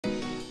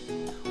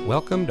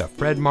Welcome to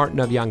Fred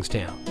Martin of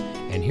Youngstown,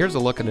 and here's a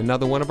look at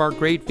another one of our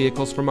great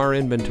vehicles from our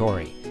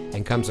inventory,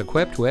 and comes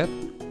equipped with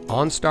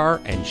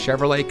OnStar and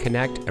Chevrolet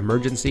Connect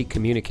emergency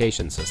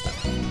communication system,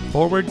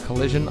 forward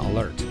collision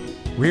alert,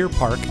 rear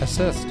park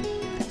assist,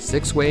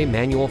 6-way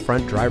manual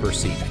front driver's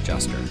seat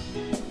adjuster,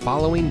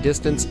 following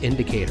distance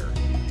indicator,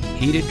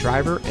 heated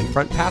driver and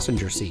front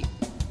passenger seat,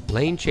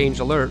 lane change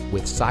alert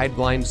with side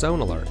blind zone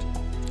alert,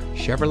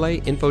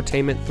 Chevrolet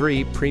Infotainment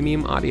 3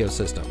 premium audio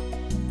system,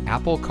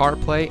 Apple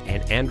CarPlay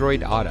and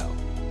Android Auto,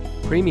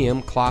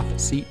 premium cloth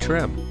seat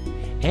trim,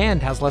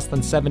 and has less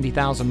than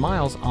 70,000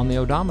 miles on the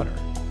odometer.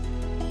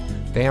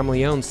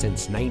 Family owned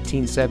since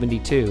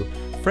 1972,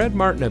 Fred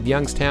Martin of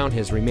Youngstown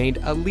has remained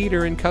a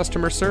leader in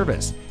customer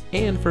service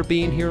and for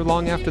being here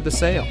long after the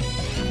sale.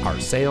 Our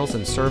sales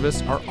and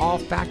service are all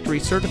factory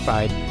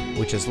certified,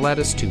 which has led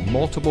us to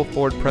multiple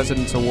Ford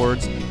President's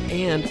Awards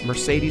and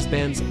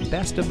Mercedes-Benz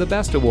Best of the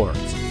Best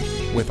Awards.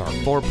 With our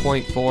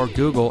 4.4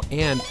 Google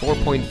and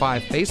 4.5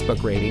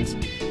 Facebook ratings,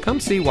 come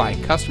see why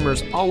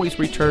customers always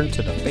return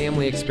to the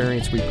family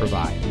experience we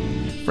provide.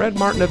 Fred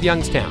Martin of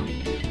Youngstown.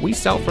 We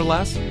sell for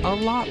less, a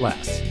lot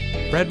less.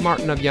 Fred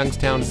Martin of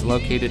Youngstown is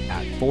located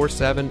at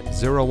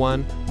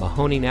 4701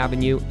 Mahoning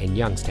Avenue in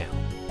Youngstown.